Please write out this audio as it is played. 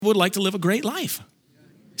would like to live a great life?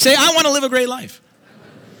 Say, I want to live a great life.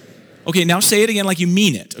 Okay, now say it again like you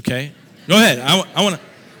mean it, okay? Go ahead. I want to,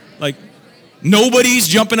 like, nobody's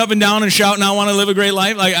jumping up and down and shouting, I want to live a great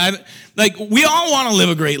life. Like we all want to live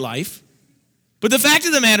a great life. But the fact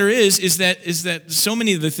of the matter is that so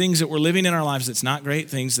many of the things that we're living in our lives that's not great,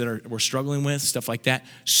 things that we're struggling with, stuff like that,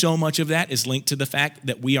 so much of that is linked to the fact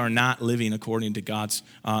that we are not living according to God's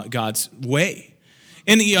way.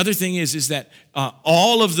 And the other thing is that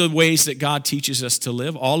all of the ways that God teaches us to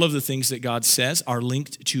live, all of the things that God says are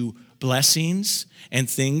linked to blessings and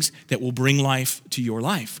things that will bring life to your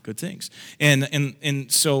life, good things.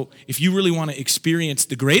 And so if you really want to experience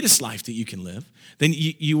the greatest life that you can live, then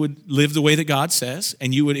you would live the way that God says,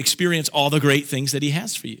 and you would experience all the great things that he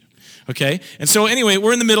has for you. Okay? And so anyway,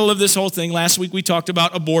 we're in the middle of this whole thing. Last week we talked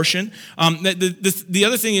about abortion. The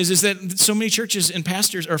other thing is that so many churches and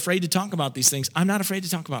pastors are afraid to talk about these things. I'm not afraid to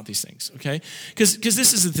talk about these things, okay? Because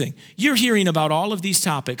this is the thing. You're hearing about all of these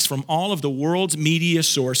topics from all of the world's media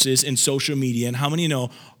sources and social media, and how many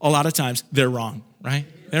know a lot of times they're wrong, right?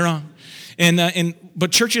 They're wrong.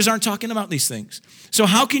 But churches aren't talking about these things. So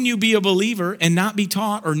how can you be a believer and not be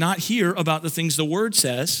taught or not hear about the things the Word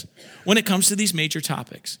says when it comes to these major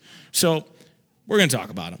topics? So we're going to talk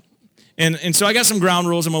about them. And so I got some ground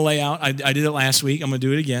rules I'm going to lay out. I did it last week. I'm going to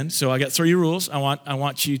do it again. So I got 3 rules I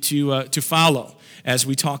want you to follow as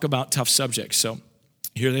we talk about tough subjects. So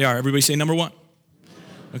here they are. Everybody say number 1.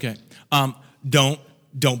 Okay.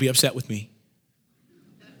 Don't be upset with me.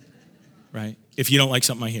 Right? If you don't like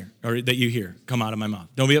something I hear or that you hear come out of my mouth,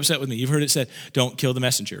 don't be upset with me. You've heard it said, don't kill the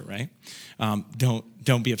messenger, right?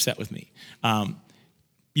 Don't be upset with me.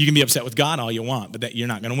 You can be upset with God all you want, but that you're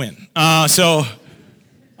not going to win. So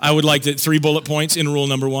I would like 3 bullet points in rule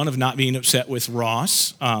number 1 of not being upset with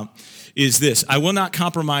Ross is this: I will not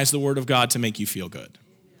compromise the word of God to make you feel good.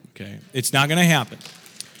 Okay, it's not going to happen.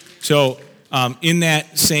 So in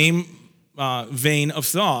that same vein of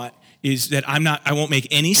thought is that I won't make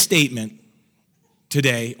any statement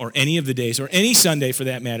today or any of the days or any Sunday for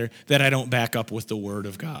that matter that I don't back up with the Word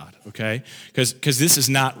of God, okay? Because this is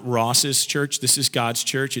not Ross's church. This is God's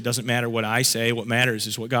church. It doesn't matter what I say. What matters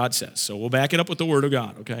is what God says. So we'll back it up with the Word of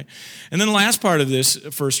God, okay? And then the last part of this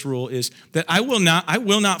first rule is that I will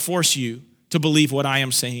not force you to believe what I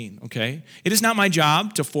am saying, okay? It is not my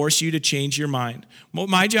job to force you to change your mind. What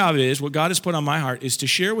my job is, what God has put on my heart, is to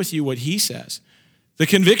share with you what He says. The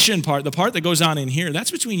conviction part, the part that goes on in here,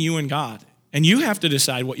 that's between you and God. And you have to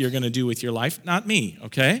decide what you're going to do with your life, not me,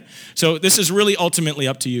 okay? So this is really ultimately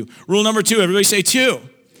up to you. Rule number 2, everybody say 2.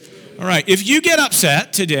 All right, if you get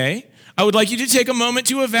upset today, I would like you to take a moment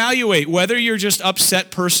to evaluate whether you're just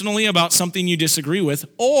upset personally about something you disagree with,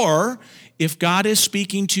 or if God is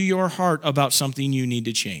speaking to your heart about something you need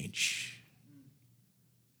to change.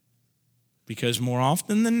 Because more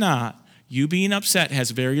often than not, you being upset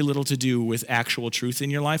has very little to do with actual truth in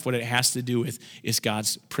your life. What it has to do with is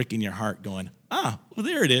God's pricking your heart going, well,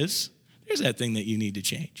 there it is. There's that thing that you need to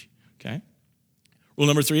change, okay? Rule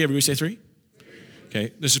number 3, everybody say 3?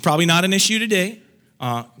 Okay, this is probably not an issue today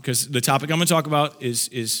because the topic I'm going to talk about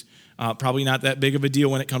is probably not that big of a deal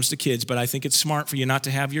when it comes to kids, but I think it's smart for you not to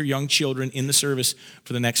have your young children in the service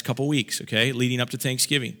for the next couple weeks, okay, leading up to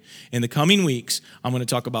Thanksgiving. In the coming weeks, I'm going to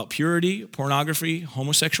talk about purity, pornography,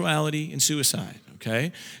 homosexuality, and suicide,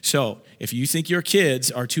 okay? So if you think your kids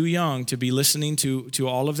are too young to be listening to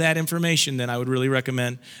all of that information, then I would really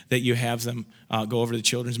recommend that you have them go over to the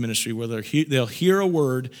children's ministry where they'll hear a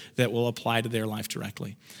word that will apply to their life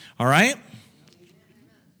directly. All right?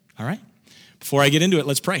 All right? Before I get into it,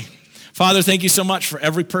 let's pray. Father, thank you so much for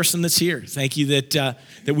every person that's here. Thank you that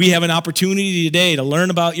we have an opportunity today to learn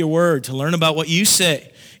about your word, to learn about what you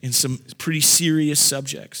say in some pretty serious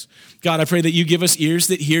subjects. God, I pray that you give us ears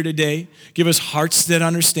that hear today, give us hearts that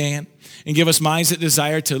understand, and give us minds that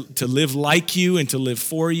desire to live like you and to live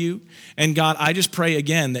for you. And God, I just pray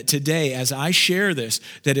again that today, as I share this,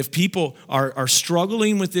 that if people are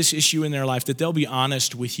struggling with this issue in their life, that they'll be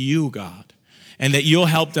honest with you, God, and that you'll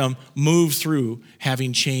help them move through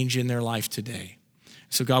having change in their life today.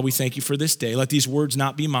 So God, we thank you for this day. Let these words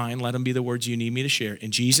not be mine. Let them be the words you need me to share. In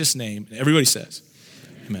Jesus' name, everybody says,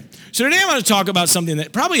 amen. So today I want to talk about something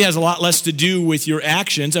that probably has a lot less to do with your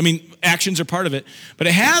actions. I mean, actions are part of it, but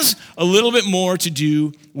it has a little bit more to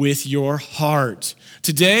do with your heart.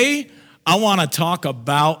 Today, I want to talk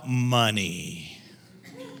about money.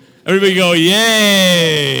 Everybody go,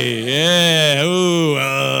 yay, yeah,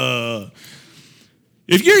 ooh,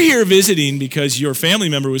 If you're here visiting because your family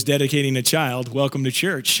member was dedicating a child, welcome to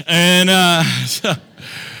church. And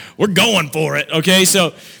we're going for it, okay?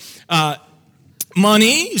 So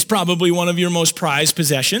Money is probably one of your most prized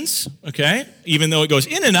possessions, okay? Even though it goes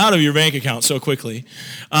in and out of your bank account so quickly.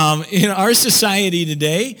 In our society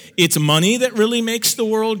today, it's money that really makes the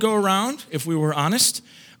world go around, if we were honest.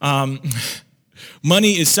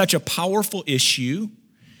 Money is such a powerful issue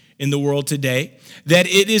in the world today that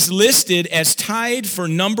it is listed as tied for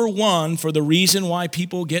number one for the reason why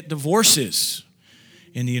people get divorces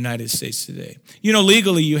in the United States today. You know,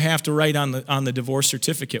 legally you have to write on the divorce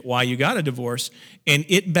certificate why you got a divorce, and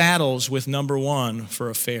it battles with number one for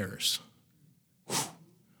affairs. Whew.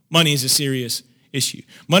 Money is a serious issue.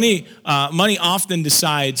 Money often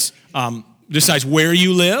decides where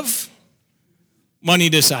you live. Money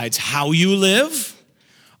decides how you live.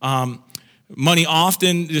 Money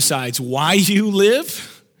often decides why you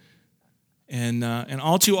live. And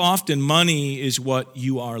all too often, money is what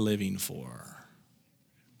you are living for.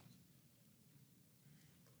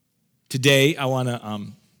 Today, I want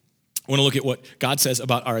to look at what God says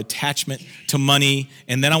about our attachment to money,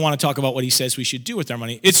 and then I want to talk about what he says we should do with our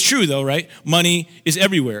money. It's true, though, right? Money is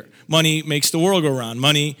everywhere. Money makes the world go round.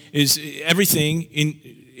 Money is everything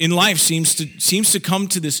in life seems to come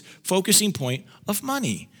to this focusing point of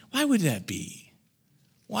money. Why would that be?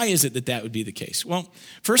 Why is it that would be the case? Well,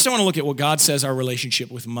 first I want to look at what God says our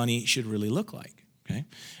relationship with money should really look like. Okay,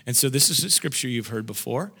 and so this is a scripture you've heard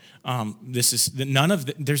before.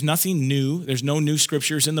 There's nothing new. There's no new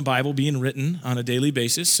scriptures in the Bible being written on a daily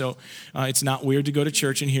basis. So it's not weird to go to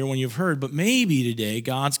church and hear when you've heard, but maybe today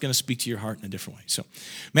God's going to speak to your heart in a different way. So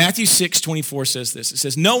Matthew 6:24 says this. It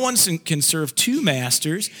says, "No one can serve two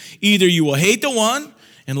masters. Either you will hate the one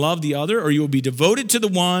and love the other, or you will be devoted to the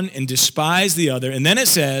one and despise the other." And then it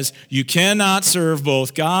says, "You cannot serve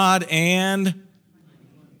both God and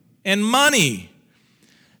money."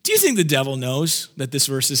 Do you think the devil knows that this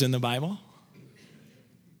verse is in the Bible?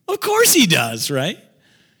 Of course he does, right?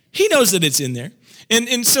 He knows that it's in there.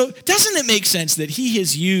 And so doesn't it make sense that he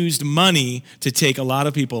has used money to take a lot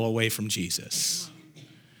of people away from Jesus?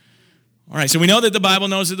 All right, so we know that the Bible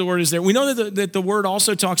knows that the word is there. We know that the word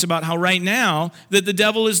also talks about how right now that the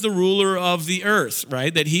devil is the ruler of the earth,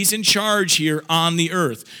 right? That he's in charge here on the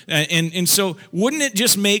earth. And so wouldn't it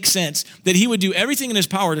just make sense that he would do everything in his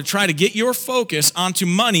power to try to get your focus onto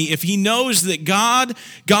money if he knows that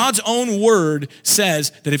God's own word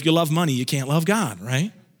says that if you love money, you can't love God,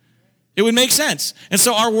 right? It would make sense. And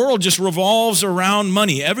so our world just revolves around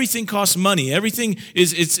money. Everything costs money. Everything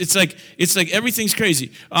it's like everything's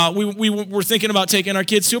crazy. We were thinking about taking our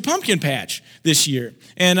kids to a pumpkin patch this year.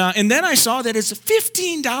 And then I saw that it's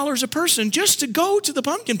 $15 a person just to go to the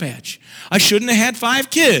pumpkin patch. I shouldn't have had 5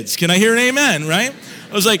 kids. Can I hear an amen, right?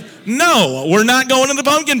 I was like, no, we're not going to the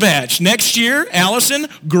pumpkin patch. Next year, Allison,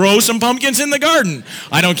 grow some pumpkins in the garden.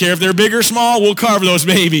 I don't care if they're big or small, we'll carve those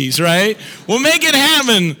babies, right? We'll make it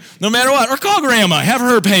happen no matter what. Or call grandma, have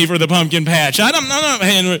her pay for the pumpkin patch. I'm not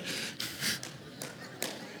paying.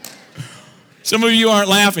 Some of you aren't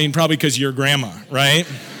laughing probably because you're grandma, right?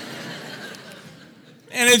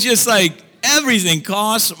 And it's just like everything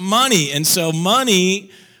costs money. And so money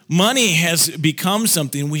has become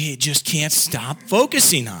something we just can't stop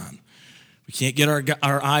focusing on. We can't get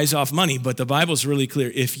our eyes off money, but the Bible's really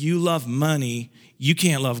clear. If you love money, you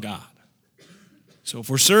can't love God. So if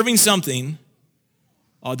we're serving something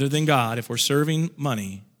other than God, if we're serving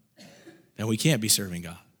money, then we can't be serving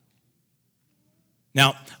God.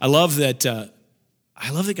 Now, I love that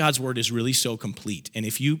God's word is really so complete. And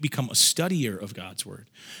if you become a studier of God's word,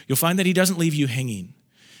 you'll find that he doesn't leave you hanging.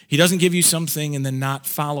 He doesn't give you something and then not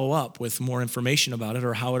follow up with more information about it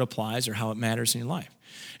or how it applies or how it matters in your life.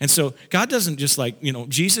 And so God doesn't just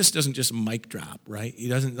Jesus doesn't just mic drop, right? He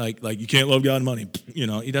doesn't like you can't love God and money,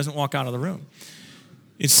 he doesn't walk out of the room.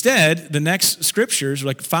 Instead, the next scriptures,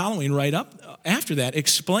 like following right up after that,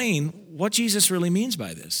 explain what Jesus really means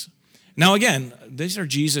by this. Now again, these are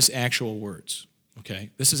Jesus' actual words, okay?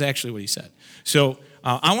 This is actually what he said. So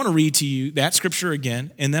I want to read to you that scripture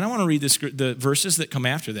again, and then I want to read the verses that come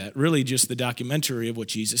after that, really just the documentary of what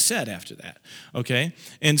Jesus said after that, okay?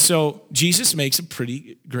 And so Jesus makes a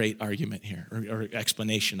pretty great argument here, or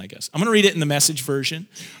explanation, I guess. I'm going to read it in the Message version.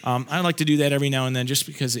 I like to do that every now and then just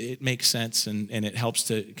because it makes sense and it helps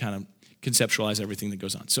to kind of conceptualize everything that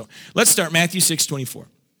goes on. So let's start Matthew 6:24.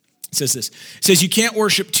 It says this. It says, "You can't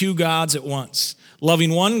worship two gods at once. Loving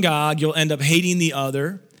one God, you'll end up hating the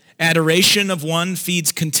other. Adoration of one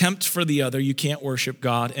feeds contempt for the other. You can't worship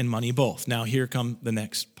God and money both." Now, here come the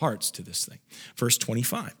next parts to this thing. Verse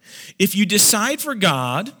 25. "If you decide for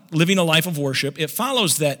God, living a life of worship, it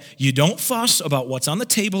follows that you don't fuss about what's on the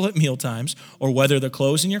table at mealtimes or whether the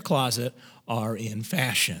clothes in your closet are in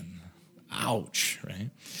fashion." Ouch,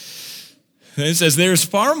 right? It says, there's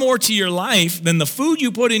far more to your life than the food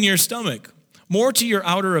you put in your stomach, more to your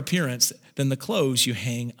outer appearance than the clothes you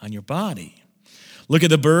hang on your body. Look at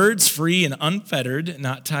the birds, free and unfettered,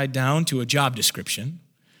 not tied down to a job description,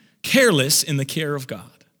 careless in the care of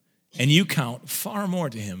God, and you count far more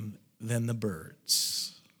to him than the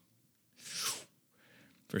birds.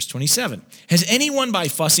 Verse 27, has anyone by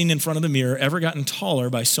fussing in front of the mirror ever gotten taller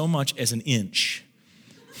by so much as an inch?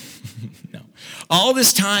 No. All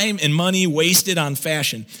this time and money wasted on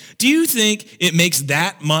fashion. Do you think it makes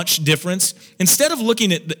that much difference? Instead of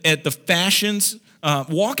looking at the fashions,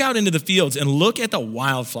 walk out into the fields and look at the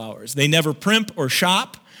wildflowers. They never primp or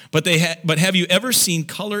shop, but have you ever seen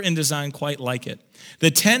color and design quite like it?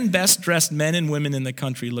 The 10 best dressed men and women in the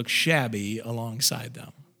country look shabby alongside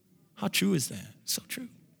them. How true is that? So true.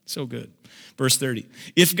 So good. Verse 30.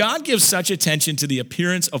 If God gives such attention to the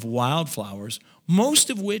appearance of wildflowers, most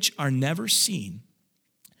of which are never seen,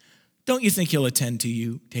 don't you think he'll attend to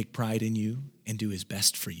you, take pride in you, and do his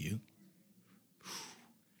best for you?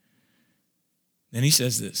 Then he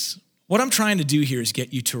says this. What I'm trying to do here is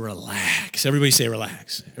get you to relax. Everybody say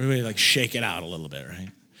relax. Everybody shake it out a little bit, right?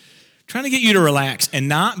 Trying to get you to relax and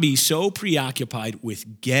not be so preoccupied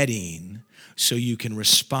with getting so you can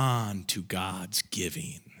respond to God's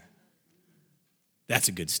giving. That's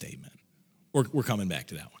a good statement. We're coming back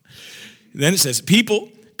to that one. Then it says, people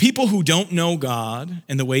who don't know God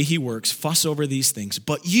and the way he works fuss over these things,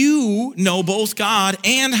 but you know both God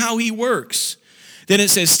and how he works. Then it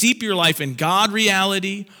says, steep your life in God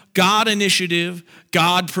reality, God initiative,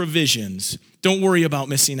 God provisions. Don't worry about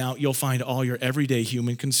missing out. You'll find all your everyday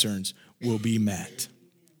human concerns will be met.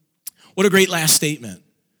 What a great last statement.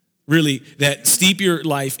 Really, that steep your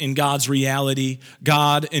life in God's reality,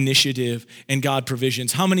 God initiative, and God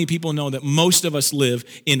provisions. How many people know that most of us live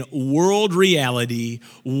in world reality,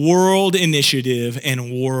 world initiative,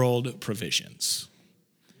 and world provisions?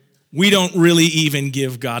 We don't really even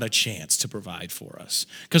give God a chance to provide for us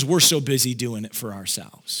because we're so busy doing it for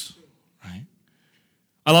ourselves, right?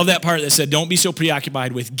 I love that part that said, don't be so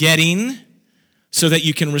preoccupied with getting so that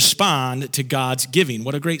you can respond to God's giving.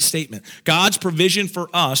 What a great statement. God's provision for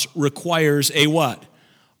us requires a what?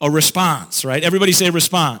 A response, right? Everybody say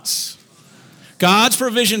response. God's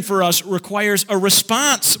provision for us requires a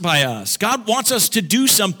response by us. God wants us to do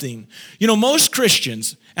something. You know, most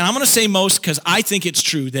Christians, and I'm going to say most because I think it's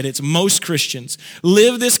true that it's most Christians,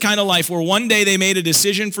 live this kind of life where one day they made a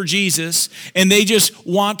decision for Jesus and they just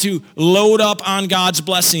want to load up on God's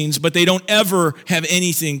blessings, but they don't ever have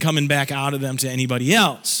anything coming back out of them to anybody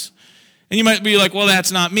else. And you might be like, well,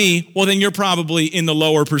 that's not me. Well, then you're probably in the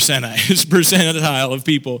lower percentile of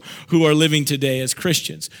people who are living today as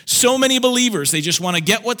Christians. So many believers, they just want to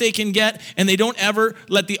get what they can get, and they don't ever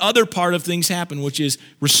let the other part of things happen, which is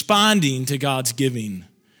responding to God's giving.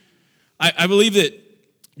 I believe that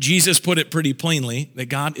Jesus put it pretty plainly, that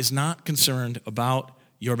God is not concerned about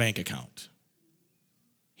your bank account.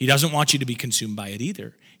 He doesn't want you to be consumed by it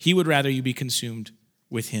either. He would rather you be consumed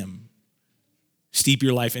with him. Steep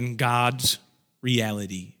your life in God's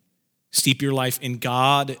reality. Steep your life in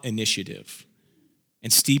God initiative.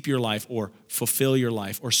 And steep your life or fulfill your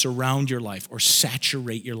life or surround your life or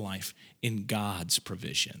saturate your life in God's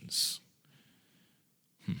provisions.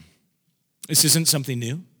 This isn't something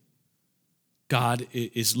new. God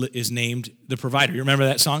is named the provider. You remember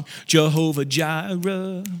that song? Jehovah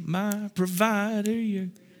Jireh, my provider.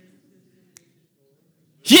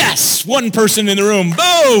 Yes, one person in the room.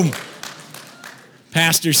 Boom!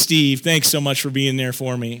 Pastor Steve, thanks so much for being there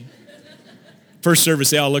for me. First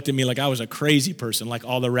service, they all looked at me like I was a crazy person, like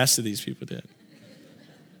all the rest of these people did.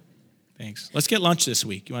 Thanks. Let's get lunch this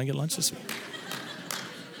week. You want to get lunch this week?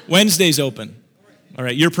 Wednesday's open. All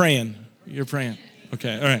right, you're praying. You're praying.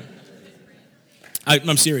 Okay, all right.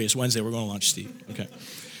 I'm serious. Wednesday, we're going to lunch, Steve. Okay.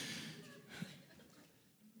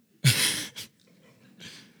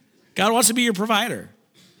 God wants to be your provider.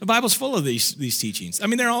 The Bible's full of these teachings. I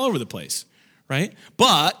mean, they're all over the place, right?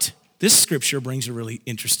 But this scripture brings a really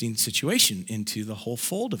interesting situation into the whole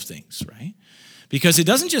fold of things, right? Because it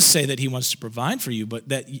doesn't just say that he wants to provide for you, but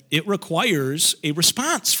that it requires a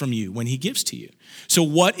response from you when he gives to you. So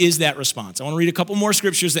what is that response? I want to read a couple more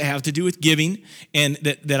scriptures that have to do with giving and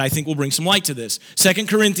that I think will bring some light to this. 2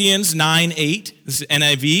 Corinthians 9:8, this is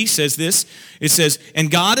NIV, says this. It says,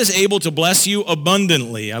 and God is able to bless you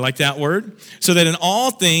abundantly. I like that word. So that in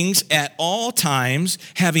all things, at all times,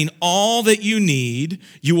 having all that you need,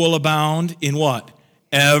 you will abound in what?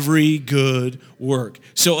 Every good work.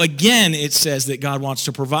 So again, it says that God wants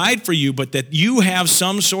to provide for you, but that you have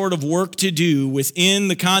some sort of work to do within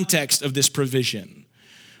the context of this provision.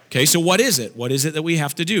 Okay, so what is it? What is it that we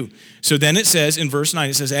have to do? So then it says in verse 9,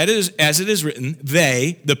 it says, as it is written,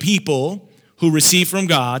 they, the people who receive from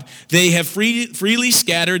God, they have freely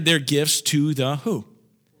scattered their gifts to the who?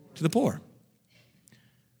 To the poor.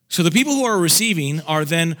 So the people who are receiving are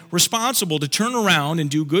then responsible to turn around and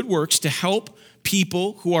do good works to help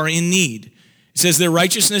people who are in need. It says their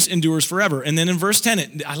righteousness endures forever. And then in verse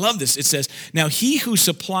 10, I love this. It says, now he who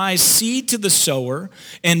supplies seed to the sower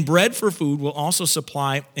and bread for food will also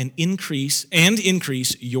supply and increase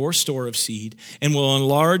your store of seed and will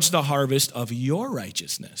enlarge the harvest of your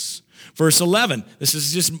righteousness. Verse 11, this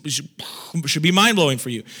is just should be mind-blowing for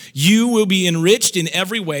you. You will be enriched in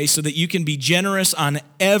every way so that you can be generous on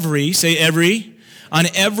every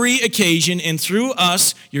occasion, and through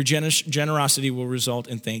us, your generosity will result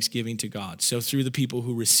in thanksgiving to God. So through the people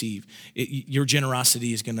who receive, your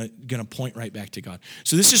generosity is going to point right back to God.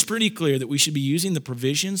 So this is pretty clear that we should be using the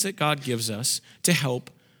provisions that God gives us to help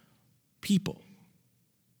people,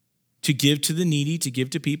 to give to the needy, to give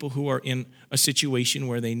to people who are in a situation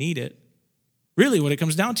where they need it. Really, what it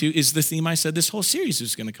comes down to is the theme I said this whole series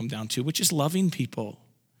is going to come down to, which is loving people.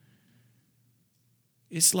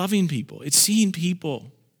 It's loving people. It's seeing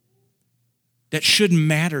people that should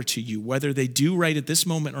matter to you, whether they do right at this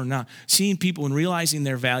moment or not. Seeing people and realizing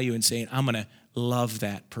their value and saying, I'm going to love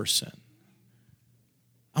that person.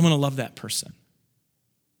 I'm going to love that person.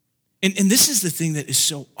 And this is the thing that is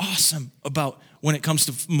so awesome about when it comes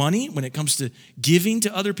to money, when it comes to giving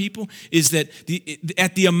to other people, is that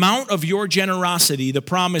at the amount of your generosity, the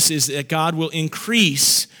promise is that God will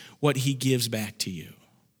increase what he gives back to you.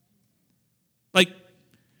 Like,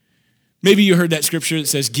 maybe you heard that scripture that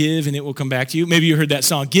says, give and it will come back to you. Maybe you heard that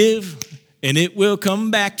song, give and it will come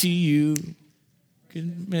back to you.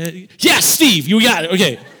 Yes, Steve, you got it.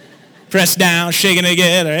 Okay. Press down, shaking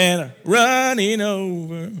together, and running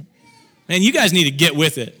over. Man, you guys need to get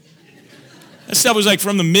with it. That stuff was like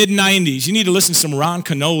from the mid-90s. You need to listen to some Ron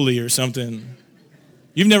Canoli or something.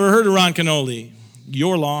 You've never heard of Ron Canoli.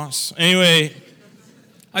 Your loss. Anyway,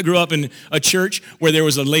 I grew up in a church where there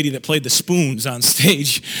was a lady that played the spoons on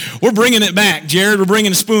stage. We're bringing it back, Jared. We're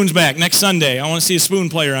bringing the spoons back next Sunday. I want to see a spoon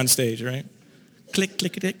player on stage, right? Click,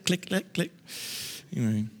 click, click, click, click, click.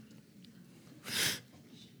 Anyway.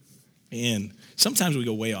 And sometimes we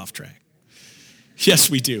go way off track.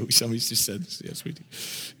 Yes, we do. Somebody just said this. Yes, we do.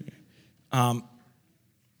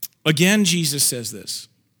 Again, Jesus says this.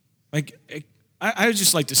 I would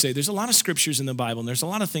just like to say there's a lot of scriptures in the Bible, and there's a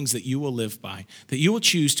lot of things that you will live by, that you will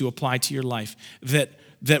choose to apply to your life,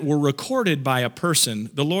 that were recorded by a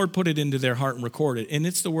person. The Lord put it into their heart and recorded, and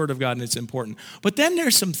it's the word of God, and it's important. But then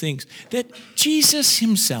there's some things that Jesus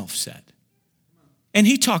himself said. And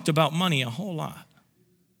he talked about money a whole lot.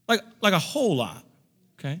 Like a whole lot,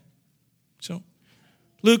 okay? So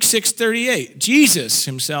Luke 6:38, Jesus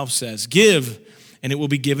himself says, give, and it will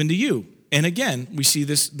be given to you. And again, we see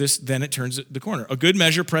this, then it turns the corner. A good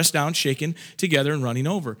measure, pressed down, shaken together, and running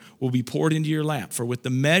over, will be poured into your lap. For with the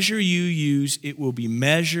measure you use, it will be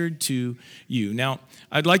measured to you. Now,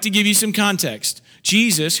 I'd like to give you some context.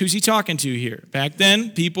 Jesus, who's he talking to here? Back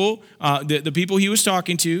then, people, the people he was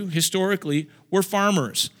talking to historically were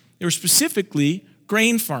farmers. They were specifically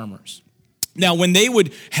grain farmers. Now, when they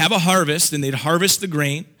would have a harvest and they'd harvest the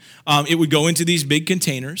grain, it would go into these big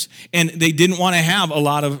containers, and they didn't want to have a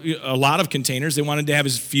lot of containers. They wanted to have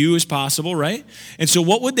as few as possible, right? And so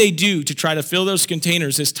what would they do to try to fill those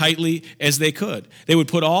containers as tightly as they could? They would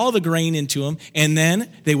put all the grain into them, and then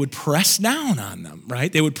they would press down on them,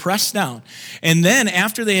 right? They would press down. And then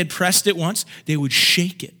after they had pressed it once, they would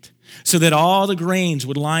shake it, so that all the grains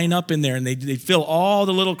would line up in there, and they'd fill all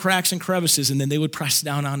the little cracks and crevices, and then they would press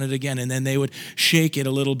down on it again, and then they would shake it a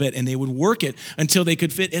little bit, and they would work it until they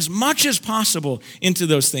could fit as much as possible into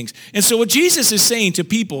those things. And so what Jesus is saying to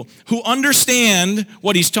people who understand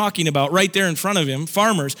what he's talking about right there in front of him,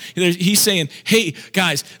 farmers, he's saying, hey,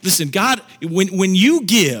 guys, listen, God, when you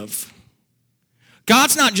give,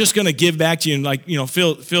 God's not just going to give back to you and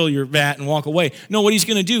fill your vat and walk away. No, what he's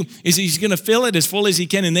going to do is he's going to fill it as full as he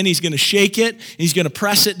can, and then he's going to shake it, and he's going to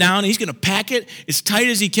press it down, and he's going to pack it as tight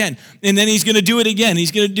as he can, and then he's going to do it again.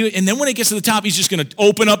 He's going to do it, and then when it gets to the top, he's just going to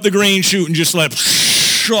open up the grain chute and just let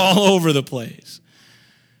it all over the place.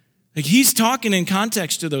 Like, he's talking in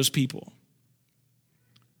context to those people.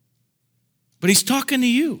 But he's talking to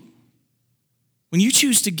you. When you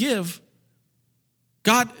choose to give,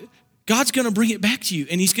 God's going to bring it back to you,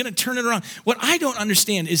 and he's going to turn it around. What I don't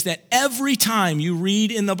understand is that every time you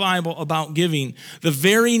read in the Bible about giving, the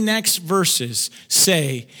very next verses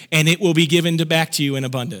say, and it will be given back to you in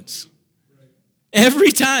abundance.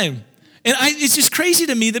 Every time. And it's just crazy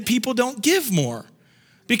to me that people don't give more.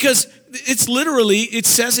 Because it's literally, it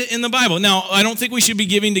says it in the Bible. Now, I don't think we should be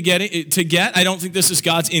giving to get. I don't think this is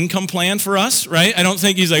God's income plan for us, right? I don't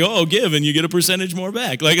think he's like, oh, give and you get a percentage more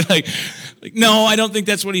back. Like, no, I don't think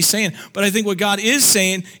that's what he's saying. But I think what God is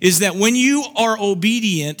saying is that when you are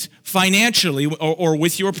obedient financially or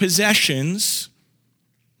with your possessions,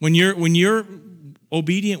 when you're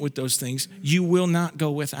obedient with those things, you will not go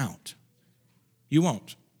without. You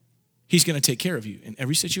won't. He's going to take care of you in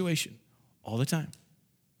every situation, all the time.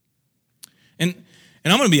 And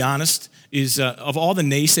I'm going to be honest, is of all the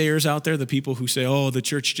naysayers out there, the people who say, oh, the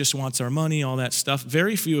church just wants our money, all that stuff,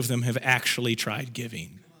 very few of them have actually tried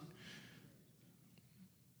giving.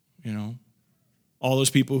 You know, all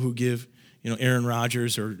those people who give, Aaron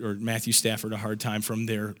Rodgers or Matthew Stafford a hard time from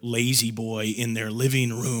their lazy boy in their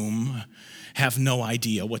living room have no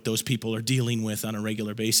idea what those people are dealing with on a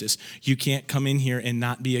regular basis. You can't come in here and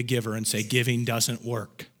not be a giver and say giving doesn't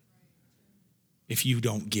work if you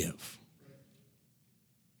don't give.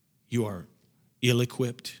 You are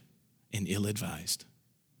ill-equipped and ill-advised.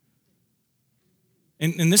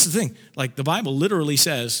 And this is the thing, like the Bible literally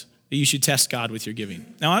says that you should test God with your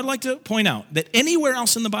giving. Now, I'd like to point out that anywhere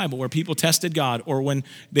else in the Bible where people tested God or when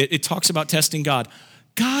it talks about testing God,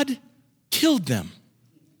 God killed them.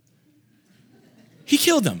 He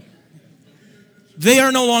killed them. They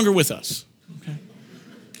are no longer with us. Okay?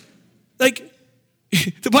 Like,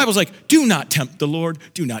 the Bible's like, do not tempt the Lord,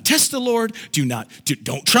 do not test the Lord,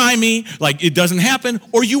 don't try me, like it doesn't happen,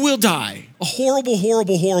 or you will die. A horrible,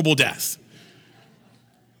 horrible, horrible death.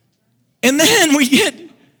 And then we get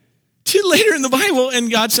to later in the Bible and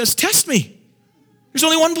God says, test me. There's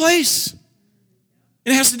only one place.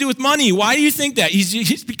 It has to do with money. Why do you think that?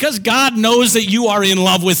 It's because God knows that you are in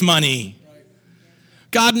love with money.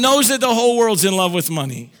 God knows that the whole world's in love with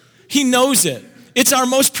money. He knows it. It's our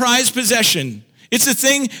most prized possession. It's the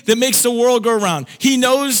thing that makes the world go around. He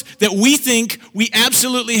knows that we think we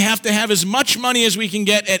absolutely have to have as much money as we can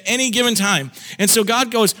get at any given time. And so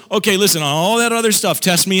God goes, okay, listen, on all that other stuff,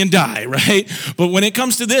 test me and die, right? But when it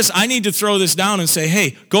comes to this, I need to throw this down and say,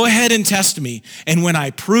 hey, go ahead and test me. And when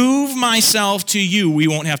I prove myself to you, we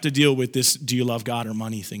won't have to deal with this do you love God or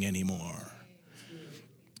money thing anymore.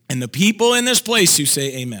 And the people in this place who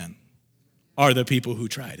say amen are the people who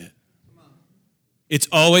tried it. It's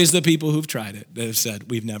always the people who've tried it that have said,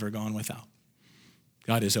 we've never gone without.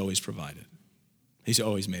 God has always provided. He's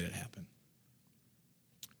always made it happen.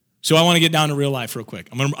 So I want to get down to real life real quick.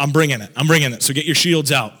 I'm bringing it. So get your shields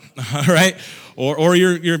out, all right? Or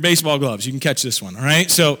your baseball gloves. You can catch this one, all right?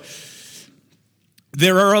 So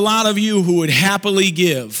there are a lot of you who would happily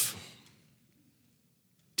give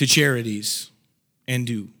to charities and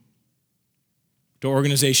do. To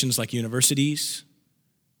organizations like universities,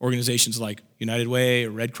 organizations like United Way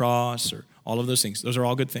or Red Cross or all of those things. Those are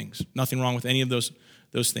all good things. Nothing wrong with any of those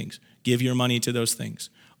things. Give your money to those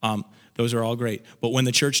things. Those are all great. But when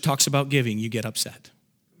the church talks about giving, you get upset.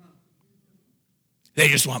 They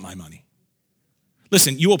just want my money.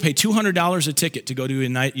 Listen, you will pay $200 a ticket to go to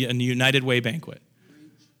a United Way banquet.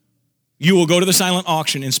 You will go to the silent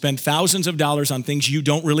auction and spend thousands of dollars on things you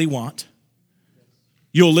don't really want.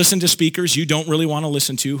 You'll listen to speakers you don't really want to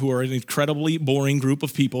listen to who are an incredibly boring group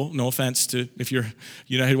of people. No offense to if you're a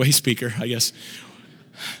United Way speaker, I guess.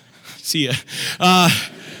 See ya. But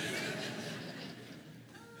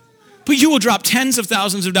you will drop tens of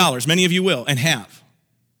thousands of dollars. Many of you will and have.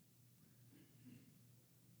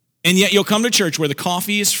 And yet you'll come to church where the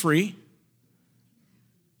coffee is free.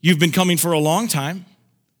 You've been coming for a long time.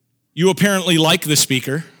 You apparently like the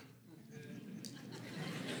speaker.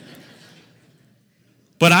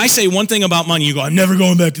 But I say one thing about money, you go, I'm never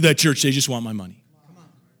going back to that church. They just want my money.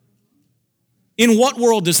 In what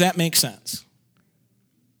world does that make sense?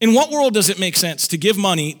 In what world does it make sense to give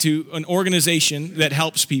money to an organization that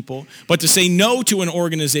helps people, but to say no to an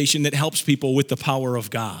organization that helps people with the power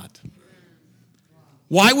of God?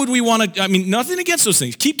 Why would we want to, nothing against those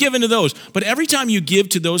things. Keep giving to those. But every time you give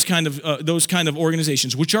to those kind of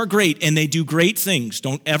organizations, which are great, and they do great things,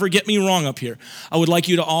 don't ever get me wrong up here, I would like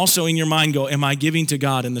you to also in your mind go, am I giving to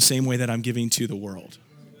God in the same way that I'm giving to the world?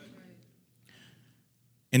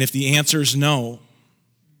 And if the answer is no,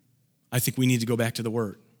 I think we need to go back to the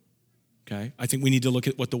Word. Okay? I think we need to look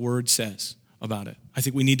at what the Word says about it. I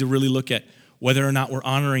think we need to really look at whether or not we're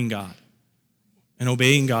honoring God and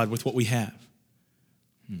obeying God with what we have.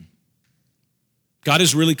 God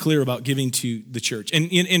is really clear about giving to the church.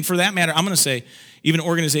 And for that matter, I'm going to say, even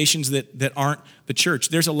organizations that aren't the church,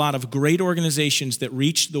 there's a lot of great organizations that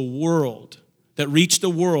reach the world,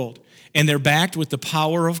 and they're backed with the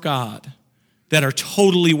power of God that are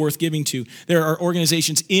totally worth giving to. There are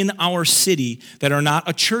organizations in our city that are not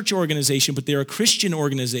a church organization, but they're a Christian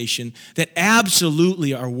organization that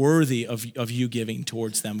absolutely are worthy of you giving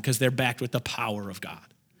towards them because they're backed with the power of God,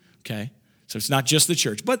 okay? So it's not just the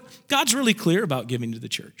church, but God's really clear about giving to the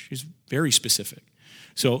church. He's very specific.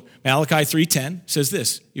 So Malachi 3:10 says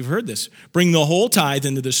this, you've heard this, bring the whole tithe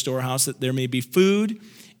into the storehouse that there may be food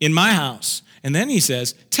in my house. And then he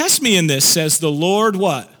says, test me in this, says the Lord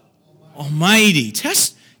what? Almighty.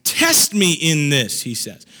 Test me in this, he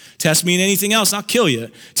says. Test me in anything else, I'll kill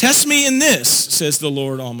you. Test me in this, says the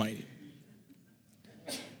Lord Almighty.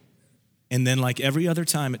 And then like every other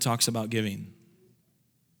time it talks about giving,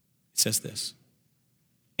 it says this,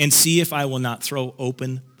 and see if I will not throw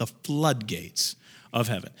open the floodgates of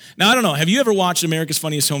heaven. Now, I don't know, have you ever watched America's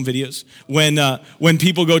Funniest Home Videos? When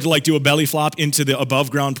people go to like do a belly flop into the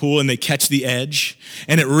above ground pool and they catch the edge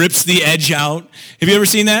and it rips the edge out. Have you ever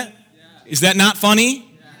seen that? Is that not funny?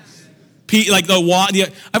 Yes. Like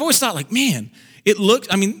I've always thought like, man, it looks,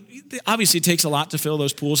 I mean, obviously it takes a lot to fill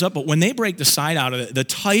those pools up, but when they break the side out of it, the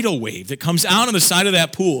tidal wave that comes out on the side of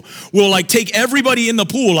that pool will like take everybody in the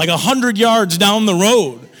pool like 100 yards down the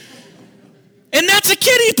road. And that's a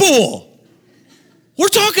kiddie pool. We're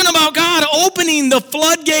talking about God opening the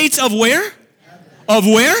floodgates of where? Of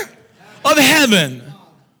where? Of heaven.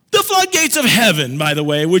 The floodgates of heaven, by the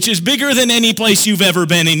way, which is bigger than any place you've ever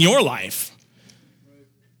been in your life.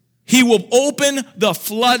 He will open the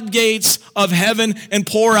floodgates of heaven and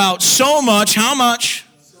pour out so much, how much?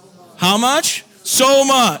 How much? So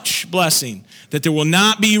much blessing that there will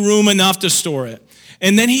not be room enough to store it.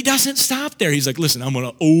 And then he doesn't stop there. He's like, listen, I'm going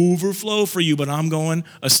to overflow for you, but I'm going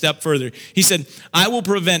a step further. He said, I will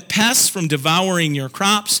prevent pests from devouring your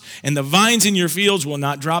crops, and the vines in your fields will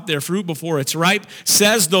not drop their fruit before it's ripe,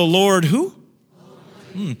 says the Lord who?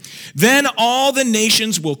 Then all the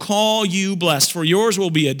nations will call you blessed, for yours will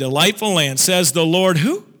be a delightful land, says the Lord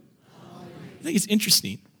who? I think it's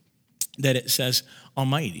interesting that it says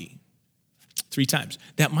Almighty 3 times.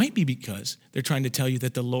 That might be because they're trying to tell you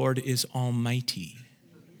that the Lord is almighty.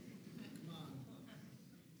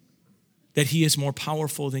 That he is more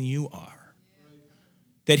powerful than you are.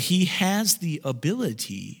 That he has the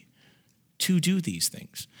ability to do these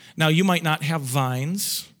things. Now, you might not have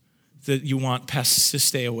vines that you want pests to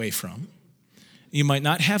stay away from. You might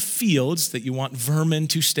not have fields that you want vermin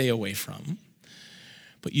to stay away from.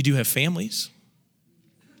 But you do have families.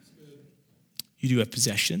 You do have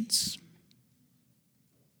possessions.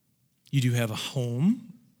 You do have a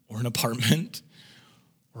home or an apartment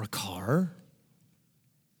or a car.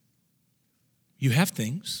 You have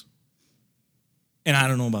things. And I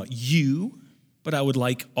don't know about you, but I would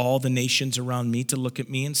like all the nations around me to look at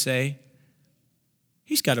me and say,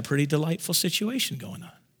 he's got a pretty delightful situation going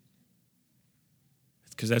on.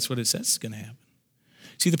 Because that's what it says is going to happen.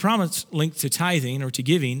 See, the promise linked to tithing or to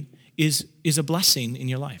giving is a blessing in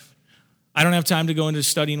your life. I don't have time to go into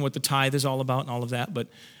studying what the tithe is all about and all of that, but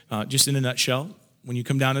just in a nutshell, when you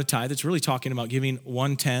come down to the tithe, it's really talking about giving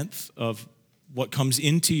 1/10 of what comes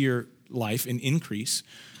into your life in increase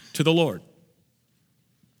to the Lord.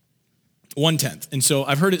 1/10. And so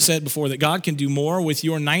I've heard it said before that God can do more with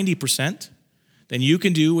your 90% than you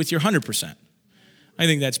can do with your 100%. I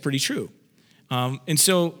think that's pretty true. And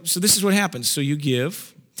so this is what happens. So you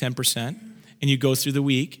give 10% and you go through the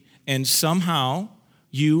week and somehow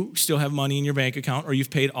you still have money in your bank account or you've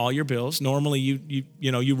paid all your bills. Normally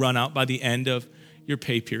you run out by the end of your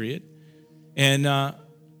pay period. And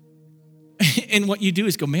and what you do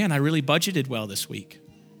is go, man, I really budgeted well this week.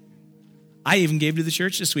 I even gave to the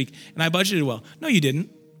church this week, and I budgeted well. No, you didn't.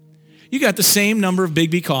 You got the same number of Big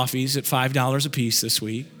B coffees at $5 a piece this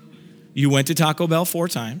week. You went to Taco Bell 4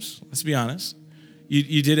 times, let's be honest.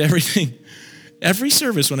 You did everything. Every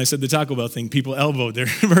service when I said the Taco Bell thing, people elbowed their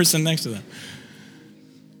person next to them.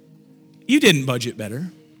 You didn't budget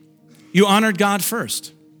better. You honored God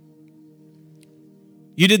first.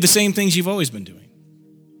 You did the same things you've always been doing.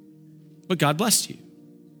 But God blessed you.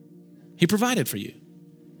 He provided for you.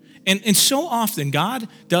 And so often God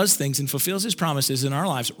does things and fulfills his promises in our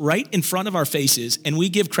lives right in front of our faces, and we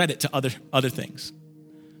give credit to other things.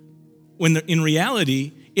 When in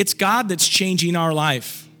reality, it's God that's changing our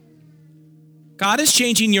life. God is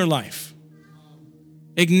changing your life.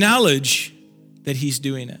 Acknowledge that he's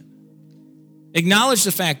doing it. Acknowledge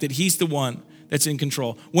the fact that he's the one that's in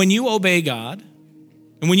control. When you obey God,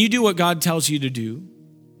 and when you do what God tells you to do,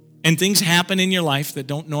 and things happen in your life that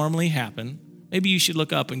don't normally happen, maybe you should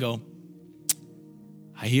look up and go,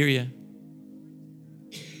 I hear you.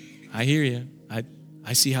 I hear you.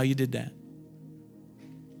 I see how you did that.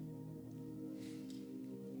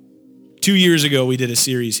 2 years ago, we did a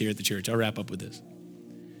series here at the church. I'll wrap up with this.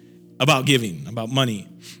 About giving, about money.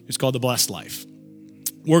 It's called The Blessed Life.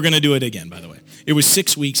 We're going to do it again, by the way. It was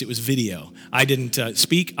 6 weeks. It was video. I didn't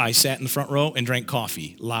speak. I sat in the front row and drank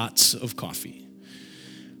coffee, lots of coffee.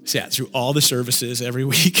 Sat through all the services every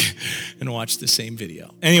week and watched the same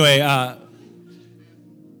video. Anyway,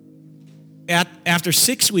 after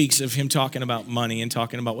 6 weeks of him talking about money and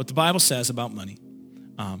talking about what the Bible says about money,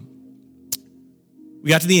 we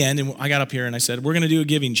got to the end, and I got up here and I said, we're going to do a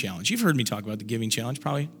giving challenge. You've heard me talk about the giving challenge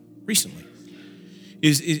probably recently.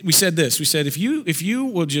 We said this. We said, if you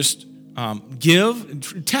will just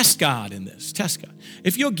give, test God in this. Test God.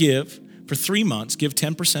 If you'll give for 3 months, give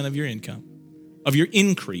 10% of your income, of your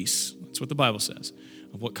increase. That's what the Bible says,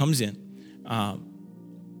 of what comes in.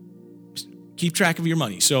 Keep track of your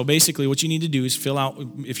money. So basically what you need to do is fill out,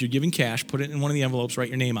 if you're giving cash, put it in one of the envelopes, write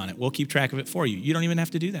your name on it. We'll keep track of it for you. You don't even have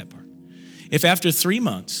to do that part. If after 3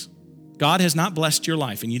 months, God has not blessed your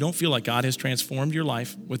life and you don't feel like God has transformed your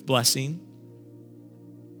life with blessing,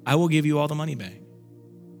 I will give you all the money back.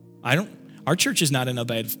 Our church is not in a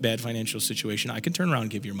bad financial situation. I can turn around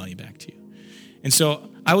and give your money back to you. And so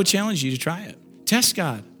I would challenge you to try it. Test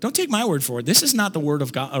God. Don't take my word for it. This is not the word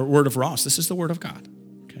of God or word of Ross. This is the word of God.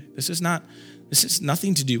 Okay? This is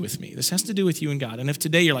nothing to do with me. This has to do with you and God. And if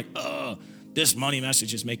today you're like, oh, this money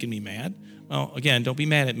message is making me mad, well, again, don't be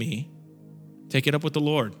mad at me. Take it up with the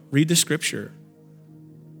Lord. Read the scripture.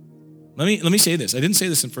 Let me say this. I didn't say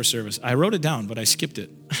this in first service. I wrote it down, but I skipped it.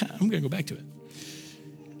 I'm going to go back to it.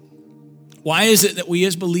 Why is it that we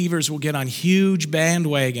as believers will get on huge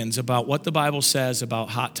bandwagons about what the Bible says about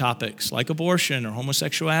hot topics like abortion or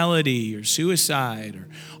homosexuality or suicide or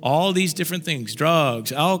all these different things,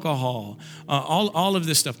 drugs, alcohol, all of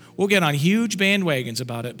this stuff? We'll get on huge bandwagons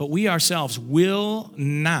about it, but we ourselves will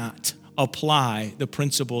not apply the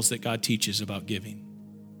principles that God teaches about giving.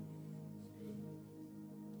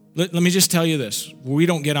 Let me just tell you this. We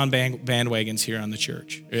don't get on bandwagons here on the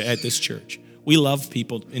church, at this church. We love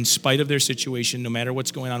people in spite of their situation, no matter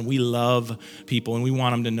what's going on. We love people and we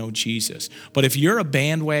want them to know Jesus. But if you're a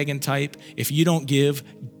bandwagon type, if you don't give,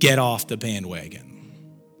 get off the bandwagon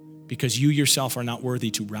because you yourself are not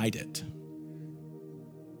worthy to ride it.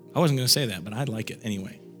 I wasn't going to say that, but I'd like it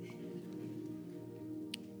anyway.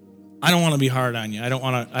 I don't want to be hard on you. I don't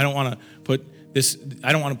want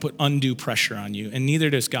to put undue pressure on you, and neither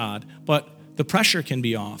does God. But the pressure can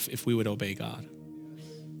be off if we would obey God,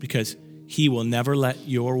 because he will never let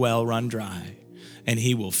your well run dry, and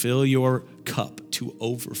he will fill your cup to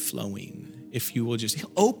overflowing if you will just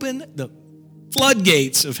open the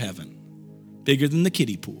floodgates of heaven, bigger than the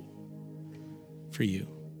kiddie pool, for you.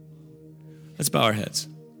 Let's bow our heads.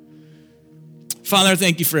 Father, I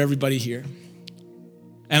thank you for everybody here.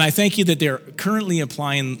 And I thank you that they're currently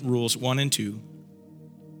applying rules 1 and 2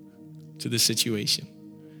 to this situation.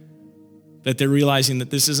 That they're realizing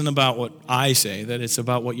that this isn't about what I say, that it's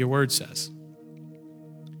about what your word says.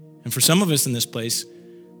 And for some of us in this place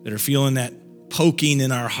that are feeling that poking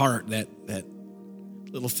in our heart, that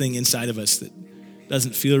little thing inside of us that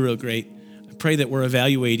doesn't feel real great, I pray that we're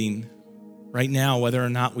evaluating right now whether or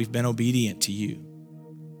not we've been obedient to you,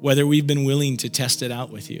 whether we've been willing to test it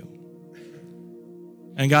out with you.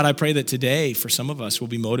 And God, I pray that today, for some of us, we'll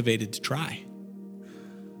be motivated to try.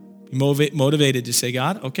 Be motivated to say,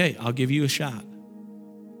 God, okay, I'll give you a shot.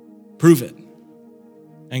 Prove it.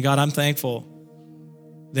 And God, I'm thankful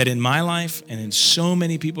that in my life and in so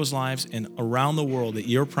many people's lives and around the world that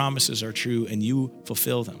your promises are true and you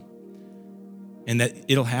fulfill them. And that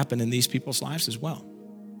it'll happen in these people's lives as well.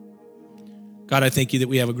 God, I thank you that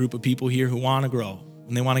we have a group of people here who want to grow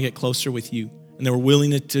and they want to get closer with you. And they were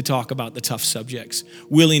willing to talk about the tough subjects,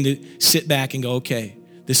 willing to sit back and go, okay,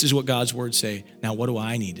 this is what God's words say. Now, what do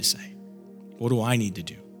I need to say? What do I need to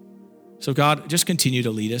do? So God, just continue to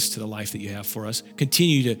lead us to the life that you have for us.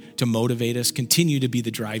 Continue to motivate us. Continue to be the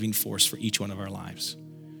driving force for each one of our lives.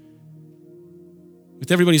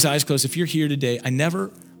 With everybody's eyes closed, if you're here today, I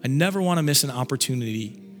never want to miss an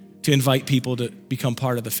opportunity to invite people to become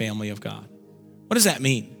part of the family of God. What does that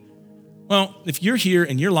mean? Well, if you're here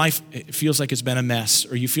and your life feels like it's been a mess,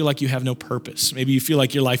 or you feel like you have no purpose, maybe you feel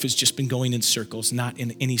like your life has just been going in circles, not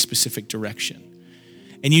in any specific direction,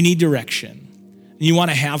 and you need direction, and you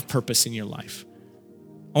want to have purpose in your life,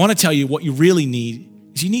 I want to tell you what you really need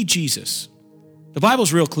is you need Jesus. The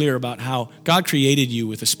Bible's real clear about how God created you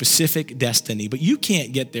with a specific destiny, but you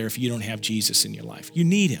can't get there if you don't have Jesus in your life. You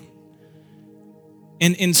need him.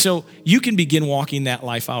 And so you can begin walking that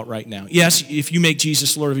life out right now. Yes, if you make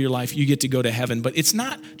Jesus Lord of your life, you get to go to heaven. But it's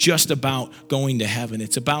not just about going to heaven.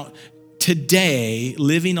 It's about today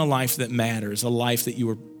living a life that matters, a life that you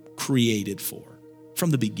were created for from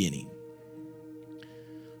the beginning.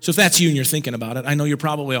 So if that's you and you're thinking about it, I know you're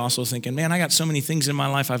probably also thinking, man, I got so many things in my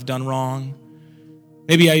life I've done wrong.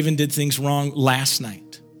 Maybe I even did things wrong last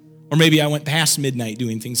night. Or maybe I went past midnight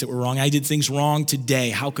doing things that were wrong. I did things wrong today.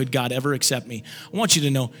 How could God ever accept me? I want you to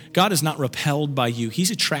know, God is not repelled by you. He's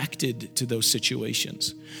attracted to those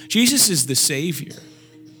situations. Jesus is the Savior.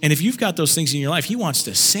 And if you've got those things in your life, he wants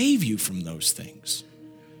to save you from those things.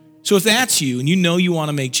 So if that's you and you know you want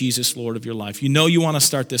to make Jesus Lord of your life, you know you want to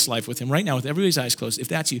start this life with him right now with everybody's eyes closed, if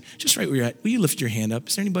that's you, just right where you're at, will you lift your hand up?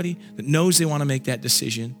 Is there anybody that knows they want to make that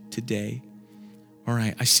decision today? All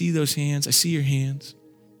right, I see those hands. I see your hands.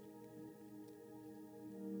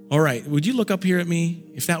 All right, would you look up here at me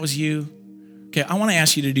if that was you? Okay, I want to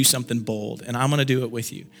ask you to do something bold, and I'm going to do it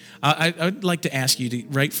with you. I'd like to ask you to,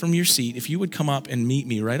 right from your seat, if you would come up and meet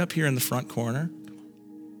me right up here in the front corner.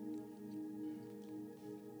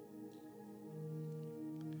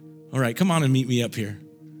 All right, come on and meet me up here.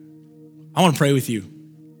 I want to pray with you.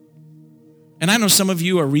 And I know some of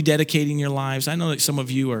you are rededicating your lives. I know that some of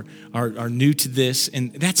you are new to this,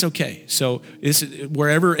 and that's okay. So this is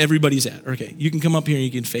wherever everybody's at. Okay, you can come up here and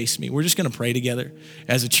you can face me. We're just going to pray together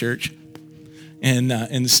as a church.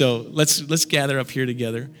 And so let's gather up here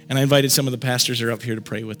together. And I invited some of the pastors are up here to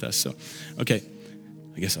pray with us. So, okay,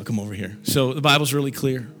 I guess I'll come over here. So the Bible's really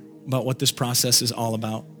clear about what this process is all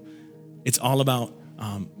about. It's all about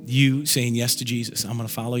you saying yes to Jesus. I'm going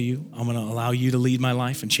to follow you. I'm going to allow you to lead my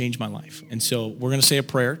life and change my life. And so we're going to say a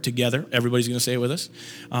prayer together. Everybody's going to say it with us,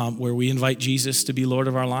 where we invite Jesus to be Lord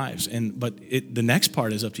of our lives. But the next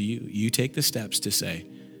part is up to you. You take the steps to say,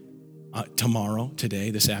 tomorrow, today,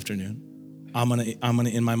 this afternoon, I'm gonna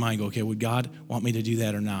in my mind go, okay, would God want me to do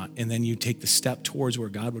that or not? And then you take the step towards where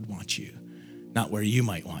God would want you, not where you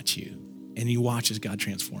might want you. And you watch as God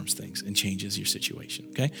transforms things and changes your situation,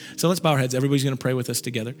 okay? So let's bow our heads. Everybody's going to pray with us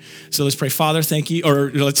together. So let's pray. Father, thank you. Or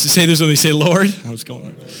let's just say this when we say, Lord. I was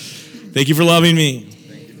going. Thank you for loving me.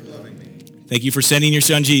 Thank you for loving me. Thank you for sending your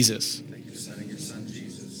son, Jesus. Thank you for sending your son,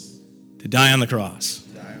 Jesus. To die on the cross.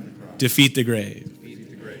 Defeat the grave.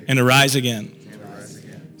 And to rise again.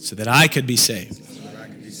 So that I could be saved.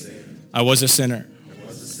 I was a sinner.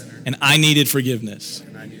 And I needed forgiveness.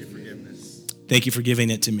 Thank you for giving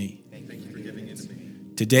it to me.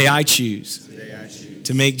 Today I choose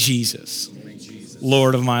to make Jesus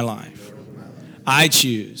Lord of my life. I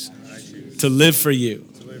choose to live for you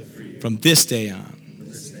from this day on.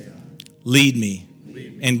 Lead me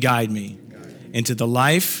and guide me into the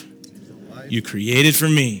life you created for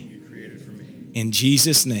me. In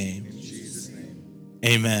Jesus' name,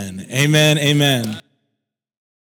 amen. Amen. Amen.